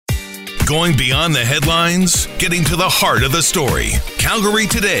Going beyond the headlines, getting to the heart of the story. Calgary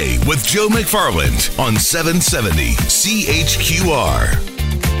Today with Joe McFarland on 770 CHQR.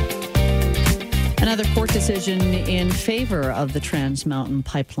 Another court decision in favor of the Trans Mountain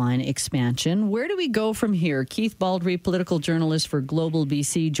Pipeline expansion. Where do we go from here? Keith Baldrey, political journalist for Global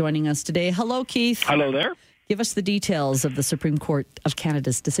BC, joining us today. Hello, Keith. Hello there. Give us the details of the Supreme Court of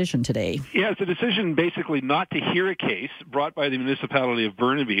Canada's decision today. Yeah, it's a decision basically not to hear a case brought by the municipality of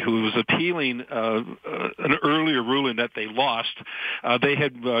Burnaby, who was appealing an earlier ruling that they lost. They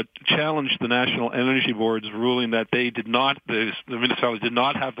had challenged the National Energy Board's ruling that the municipality did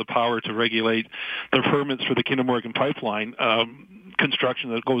not have the power to regulate the permits for the Kinder Morgan pipeline construction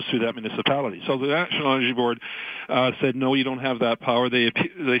that goes through that municipality. So the National Energy Board said, no, you don't have that power. They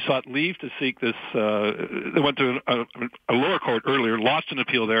sought leave to seek this. They went to a lower court earlier, lost an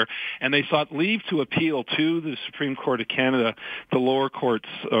appeal there, and they sought leave to appeal to the Supreme Court of Canada, the lower court's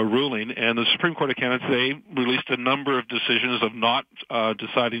ruling. And the Supreme Court of Canada today released a number of decisions of not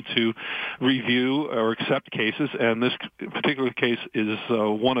deciding to review or accept cases, and this particular case is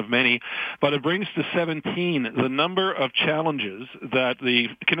one of many. But it brings to 17 the number of challenges that the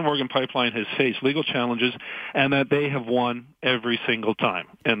Kinder Morgan pipeline has faced, legal challenges, and that they have won every single time.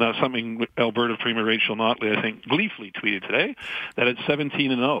 And that's something Alberta Premier Rachel Notley, I think, gleefully tweeted today, that it's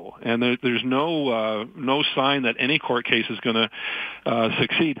 17-0. And there's no sign that any court case is going to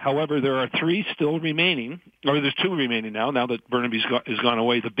succeed. However, there are three still remaining, or there's two remaining now that Burnaby's has gone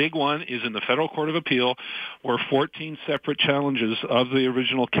away. The big one is in the Federal Court of Appeal, where 14 separate challenges of the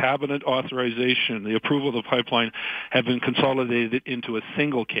original cabinet authorization, the approval of the pipeline, have been consolidated into a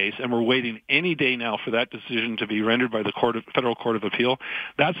single case, and we're waiting any day now for that decision to be rendered by the Federal Court of Appeal.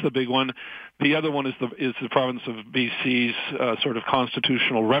 That's the big one. The other one is the province of BC's sort of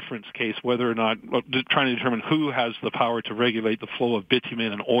constitutional reference case, whether or not trying to determine who has the power to regulate the flow of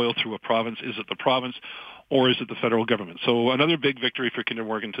bitumen and oil through a province. Is it the province, or is it the federal government? So another big victory for Kinder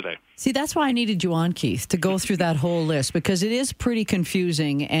Morgan today. See, that's why I needed you on, Keith, to go through that whole list, because it is pretty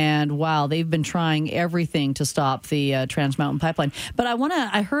confusing. And wow, they've been trying everything to stop the Trans Mountain Pipeline. But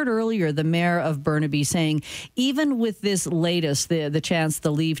I heard earlier the mayor of Burnaby saying, even with this latest, the chance,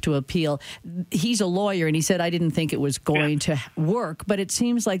 the leave to appeal, he's a lawyer, and he said, I didn't think it was going to work. But it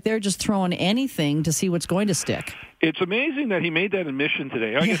seems like they're just throwing anything to see what's going to stick. It's amazing that he made that admission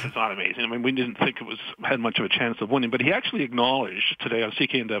today. I guess it's not amazing. I mean, we didn't think it had much of a chance of winning, but he actually acknowledged today on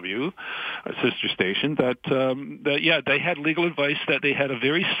CKNW, a sister station, that they had legal advice that they had a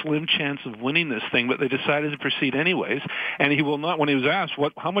very slim chance of winning this thing, but they decided to proceed anyways. And he will not. When he was asked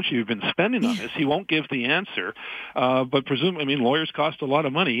how much you've been spending on this, he won't give the answer. But lawyers cost a lot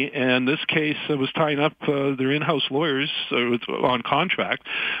of money, and this case was tying up their in-house lawyers on contract,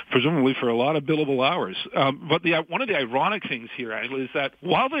 presumably for a lot of billable hours. But one of the ironic things here, Angela, is that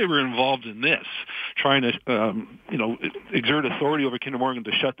while they were involved in this, trying to exert authority over Kinder Morgan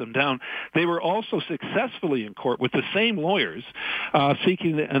to shut them down, they were also successfully in court with the same lawyers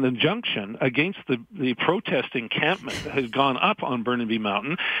seeking an injunction against the protest encampment that had gone up on Burnaby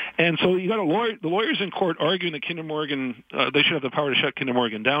Mountain. And so you got the lawyers in court arguing that Kinder Morgan, they should have the power to shut Kinder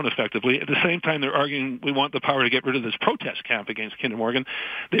Morgan down effectively. At the same time, they're arguing we want the power to get rid of this protest camp against Kinder Morgan.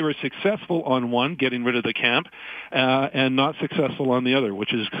 They were successful on one, getting rid of the camp, and not successful on the other,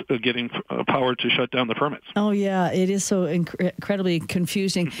 which is getting power to shut down the permits. Oh, yeah, it is so incredibly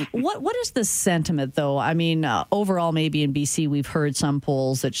confusing. What is the sentiment, though? I mean, overall, maybe in BC, we've heard some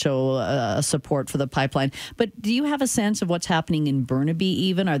polls that show support for the pipeline. But do you have a sense of what's happening in Burnaby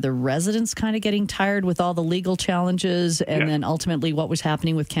even? Are the residents kind of getting tired with all the legal challenges, and then ultimately what was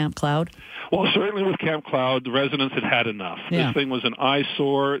happening with Camp Cloud? Well, certainly with Camp Cloud, the residents had enough. Yeah. This thing was an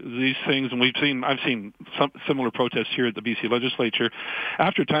eyesore. These things, and I've seen some similar protests here at the BC legislature.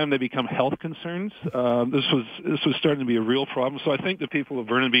 After time, they become health concerns. This was starting to be a real problem. So I think the people of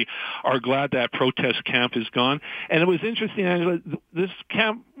Burnaby are glad that protest camp is gone. And it was interesting, Angela, this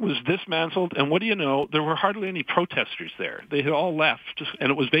camp was dismantled, and what do you know? There were hardly any protesters there. They had all left, and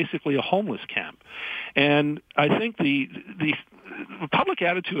it was basically a homeless camp. And I think the public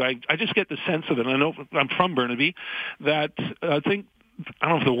attitude, I just get the sense of it, and I know I'm from Burnaby, that I think, I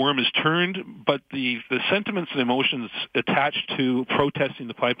don't know if the worm is turned, but the sentiments and emotions attached to protesting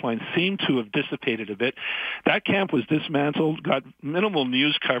the pipeline seem to have dissipated a bit. That camp was dismantled, got minimal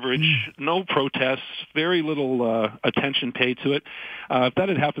news coverage, no protests, very little attention paid to it. If that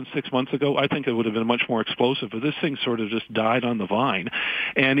had happened 6 months ago, I think it would have been much more explosive, but this thing sort of just died on the vine.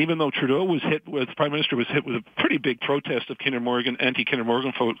 And even though Prime Minister was hit with a pretty big protest of anti-Kinder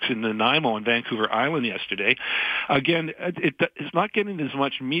Morgan folks in Nanaimo and Vancouver Island yesterday, again, it's not getting getting as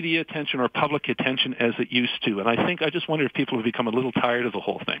much media attention or public attention as it used to. And I just wonder if people have become a little tired of the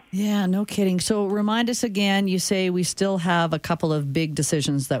whole thing. Yeah, no kidding. So remind us again, you say we still have a couple of big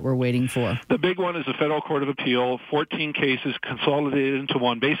decisions that we're waiting for. The big one is the Federal Court of Appeal, 14 cases consolidated into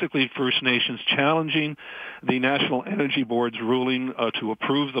one, basically First Nations challenging the National Energy Board's ruling to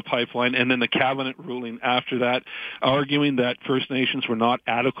approve the pipeline, and then the cabinet ruling after that, arguing that First Nations were not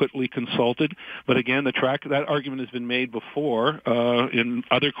adequately consulted. But again, that argument has been made before, in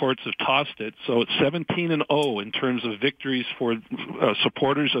other courts have tossed it. So it's 17-0 in terms of victories for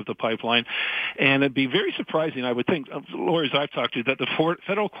supporters of the pipeline. And it'd be very surprising, I would think, lawyers I've talked to, that the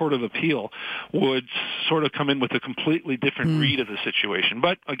Federal Court of Appeal would sort of come in with a completely different read of the situation.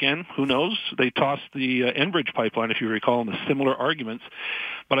 But again, who knows? They tossed the Enbridge pipeline, if you recall, in the similar arguments.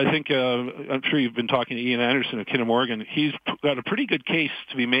 But I think, I'm sure you've been talking to Ian Anderson of Kinder Morgan. He's got a pretty good case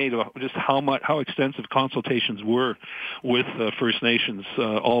to be made about just how extensive consultations were with First Nations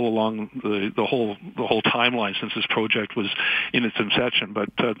all along the whole timeline since this project was in its inception. But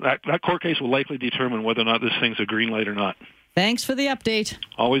that court case will likely determine whether or not this thing's a green light or not. Thanks for the update.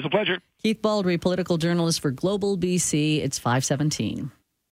 Always a pleasure. Keith Baldrey, political journalist for Global BC. It's 5:17.